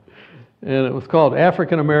class, and it was called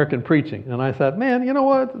African American Preaching. And I thought, man, you know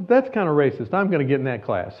what? That's kind of racist. I'm going to get in that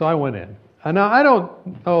class. So I went in. And now, I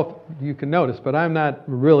don't know if you can notice, but I'm not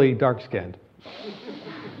really dark-skinned.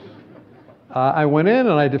 I went in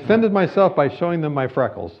and I defended myself by showing them my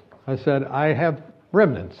freckles. I said, I have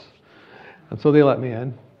remnants. And so they let me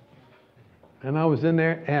in. And I was in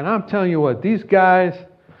there, and I'm telling you what, these guys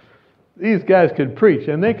could preach,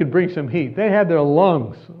 and they could bring some heat. They had their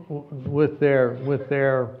lungs with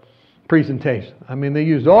their presentation. I mean, they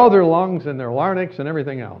used all their lungs and their larynx and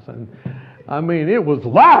everything else. And I mean, it was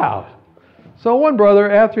loud. So one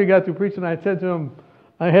brother, after he got through preaching, I said to him,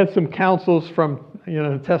 I had some counsels from,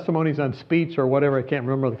 testimonies on speech or whatever. I can't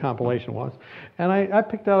remember what the compilation was. And I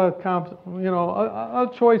picked out a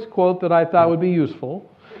choice quote that I thought would be useful,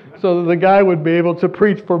 so that the guy would be able to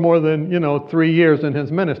preach for more than 3 years in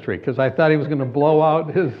his ministry, because I thought he was going to blow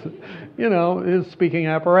out his speaking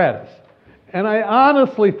apparatus. And I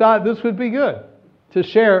honestly thought this would be good to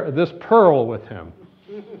share this pearl with him.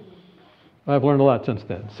 I've learned a lot since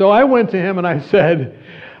then. So I went to him and I said,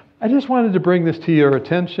 I just wanted to bring this to your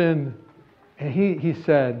attention. And he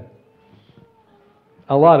said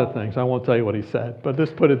a lot of things. I won't tell you what he said, but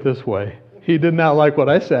let's put it this way. He did not like what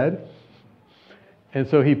I said. And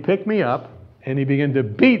so he picked me up and he began to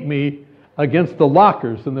beat me against the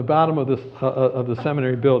lockers in the bottom of the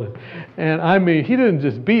seminary building. And I mean, he didn't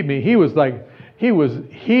just beat me. He was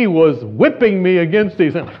whipping me against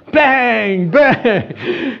these, and bang, bang.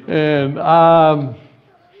 And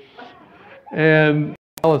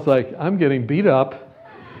I was like, I'm getting beat up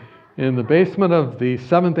in the basement of the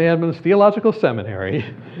Seventh Adventist Theological Seminary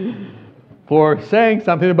for saying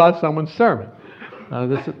something about someone's sermon.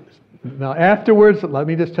 Now, afterwards, let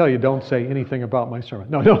me just tell you, don't say anything about my sermon.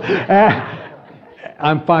 No.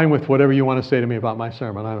 I'm fine with whatever you want to say to me about my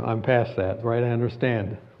sermon. I'm past that, right? I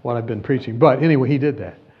understand what I've been preaching. But anyway, he did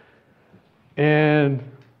that. And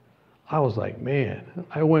I was like, man,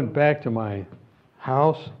 I went back to my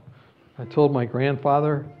house. I told my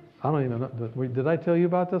grandfather, I don't even know, did I tell you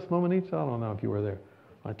about this, Luminita? I don't know if you were there.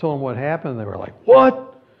 I told them what happened. They were like,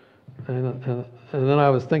 what? And then I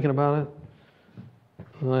was thinking about it.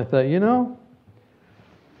 And I thought,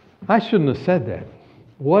 I shouldn't have said that.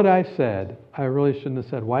 What I said, I really shouldn't have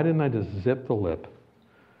said. Why didn't I just zip the lip?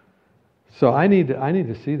 So I need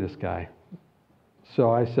to see this guy.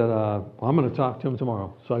 So I said, I'm going to talk to him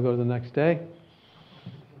tomorrow. So I go to the next day,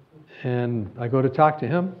 and I go to talk to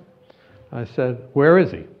him. I said, where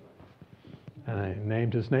is he? And I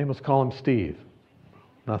named his name. Let's call him Steve.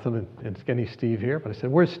 Nothing in skinny Steve here, but I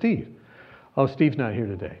said, where's Steve? Oh, Steve's not here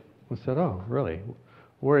today. I said, oh, really?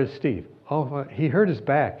 Where is Steve? Oh, he hurt his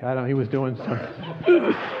back. He was doing something.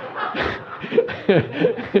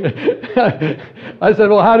 I said,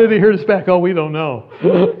 well, how did he hurt his back? Oh, we don't know.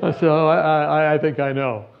 I said, oh, I think I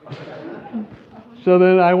know. So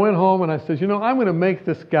then I went home and I said, I'm going to make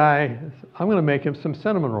this guy, I'm going to make him some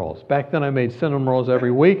cinnamon rolls. Back then I made cinnamon rolls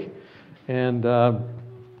every week. And so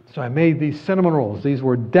I made these cinnamon rolls. These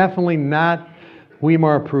were definitely not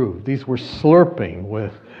Weimar approved. These were slurping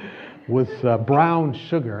with brown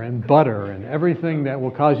sugar and butter and everything that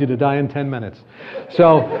will cause you to die in 10 minutes.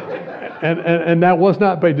 So, and that was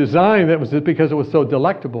not by design. That was just because it was so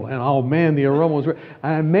delectable. And oh man, the aroma was. And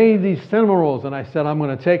I made these cinnamon rolls, and I said, I'm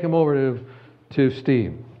going to take them over to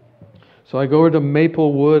Steve. So I go over to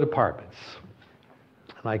Maplewood Apartments,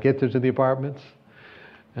 and I get there to the apartments,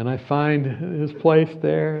 and I find his place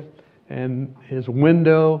there, and his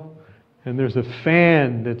window, and there's a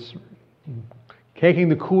fan that's taking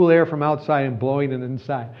the cool air from outside and blowing it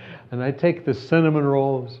inside. And I take the cinnamon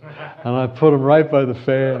rolls and I put them right by the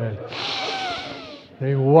fan.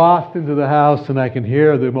 They waft into the house, and I can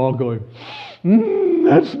hear them all going,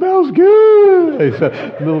 that smells good. They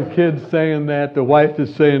said, little kids saying that, the wife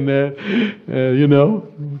is saying that,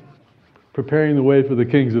 preparing the way for the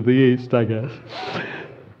kings of the East, I guess.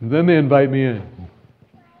 And then they invite me in.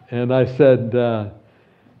 And I said,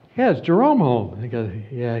 Yeah, is Jerome home? He goes,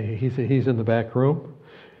 yeah, he's in the back room.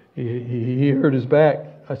 He hurt his back.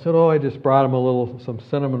 I said, oh, I just brought him some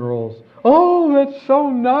cinnamon rolls. Oh, that's so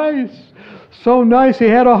nice. So nice. He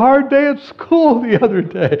had a hard day at school the other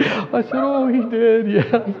day. I said, oh, he did,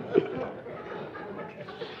 yeah.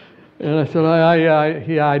 And I said,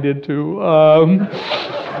 I did too.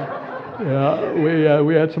 Yeah,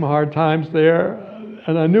 we had some hard times there.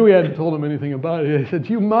 And I knew he hadn't told him anything about it. He said,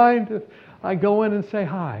 do you mind if I go in and say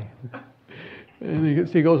hi? And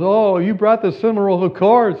he goes, oh, you brought the cinnamon roll, of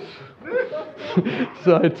course.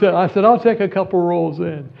 So I said, I'll take a couple rolls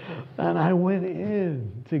in. And I went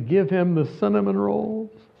in to give him the cinnamon rolls.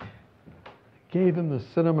 Gave him the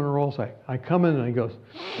cinnamon rolls. I come in and he goes,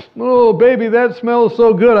 oh, baby, that smells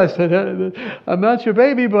so good. I said, I'm not your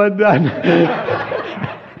baby, but...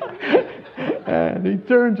 And he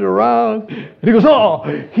turns around and he goes, oh,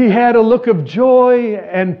 he had a look of joy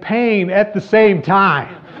and pain at the same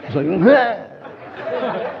time. It's like,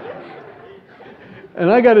 and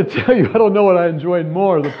I got to tell you, I don't know what I enjoyed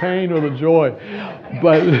more, the pain or the joy.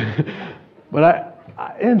 But I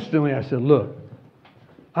instantly I said, look,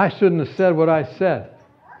 I shouldn't have said what I said.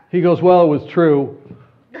 He goes, well, it was true,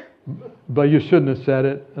 but you shouldn't have said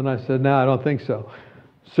it. And I said, no, I don't think so.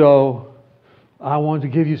 So I wanted to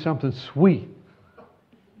give you something sweet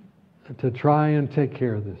to try and take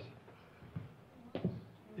care of this.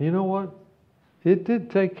 You know what? It did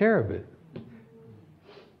take care of it.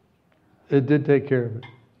 It did take care of it.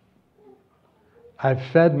 I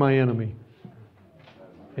fed my enemy.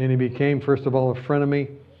 And he became, first of all, a friend of me,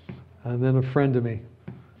 and then a friend to me.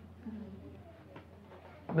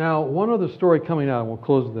 Now, one other story coming out, and we'll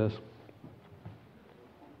close with this.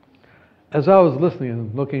 As I was listening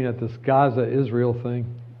and looking at this Gaza-Israel thing,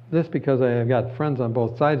 this because I have got friends on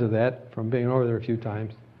both sides of that from being over there a few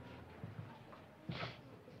times,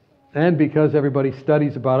 and because everybody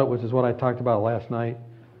studies about it, which is what I talked about last night,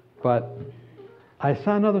 but I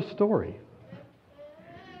saw another story.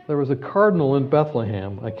 There was a cardinal in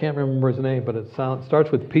Bethlehem. I can't remember his name, but it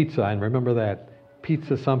starts with pizza, and remember that.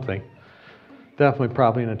 Pizza something. Definitely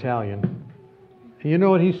probably in Italian. And you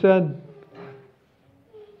know what he said?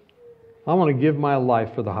 I want to give my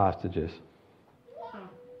life for the hostages.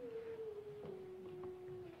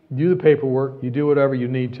 Do the paperwork, you do whatever you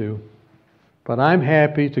need to, but I'm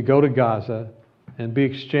happy to go to Gaza and be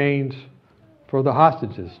exchanged for the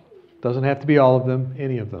hostages. Doesn't have to be all of them,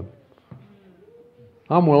 any of them.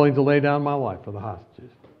 I'm willing to lay down my life for the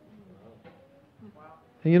hostages.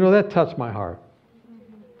 And you know, that touched my heart.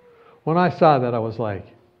 When I saw that, I was like,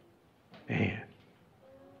 man,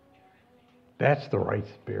 that's the right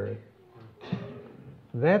spirit.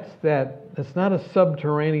 It's not a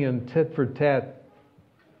subterranean tit for tat.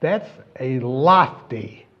 That's a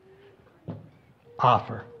lofty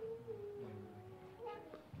offer.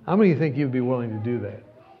 How many of you think you'd be willing to do that?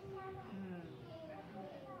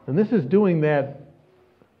 And this is doing that.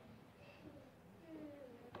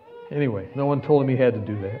 Anyway, no one told him he had to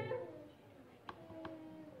do that.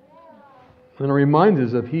 And it reminds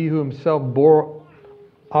us of he who himself bore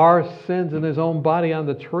our sins in his own body on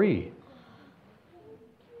the tree.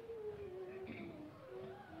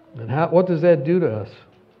 And what does that do to us?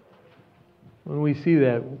 When we see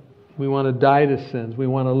that, we want to die to sins. We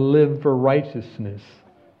want to live for righteousness.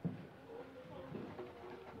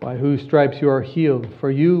 By whose stripes you are healed.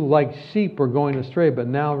 For you, like sheep, were going astray, but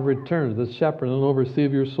now return to the shepherd and overseer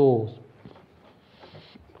of your souls.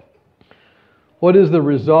 What is the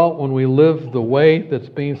result when we live the way that's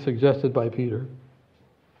being suggested by Peter?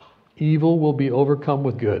 Evil will be overcome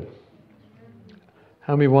with good.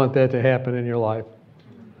 How many want that to happen in your life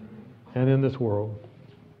and in this world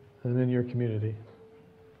and in your community?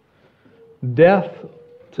 Death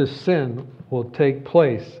to sin will take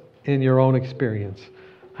place in your own experience.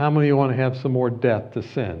 How many of you want to have some more death to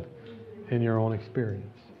sin in your own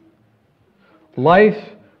experience? Life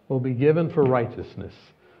will be given for righteousness.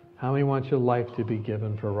 How many want your life to be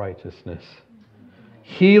given for righteousness?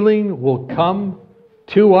 Healing will come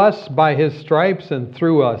to us by his stripes and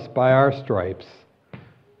through us by our stripes.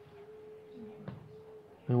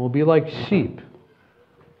 And we'll be like sheep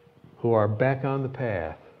who are back on the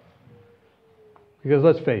path. Because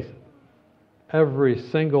let's face it, every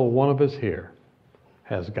single one of us here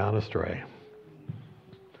has gone astray.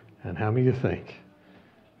 And how many of you think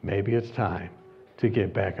maybe it's time to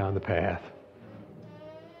get back on the path?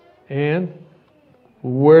 And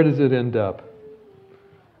where does it end up?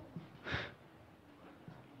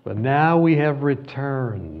 But now we have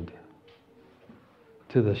returned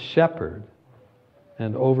to the shepherd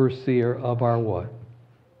and overseer of our what?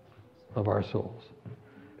 Of our souls.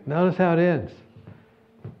 Notice how it ends.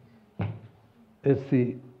 It's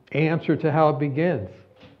the answer to how it begins.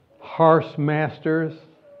 Harsh masters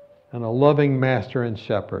and a loving master and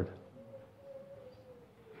shepherd.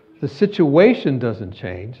 The situation doesn't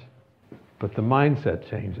change, but the mindset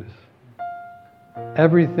changes.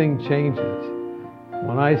 Everything changes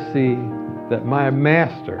when I see that my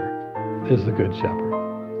master is the good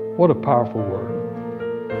shepherd. What a powerful word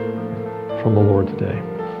from the Lord today.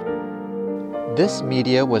 This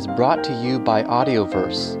media was brought to you by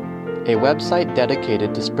Audioverse, a website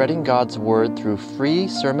dedicated to spreading God's Word through free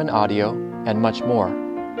sermon audio and much more.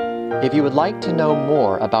 If you would like to know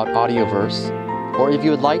more about Audioverse, or if you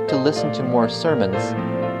would like to listen to more sermons,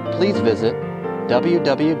 please visit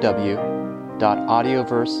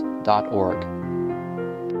www.audioverse.org.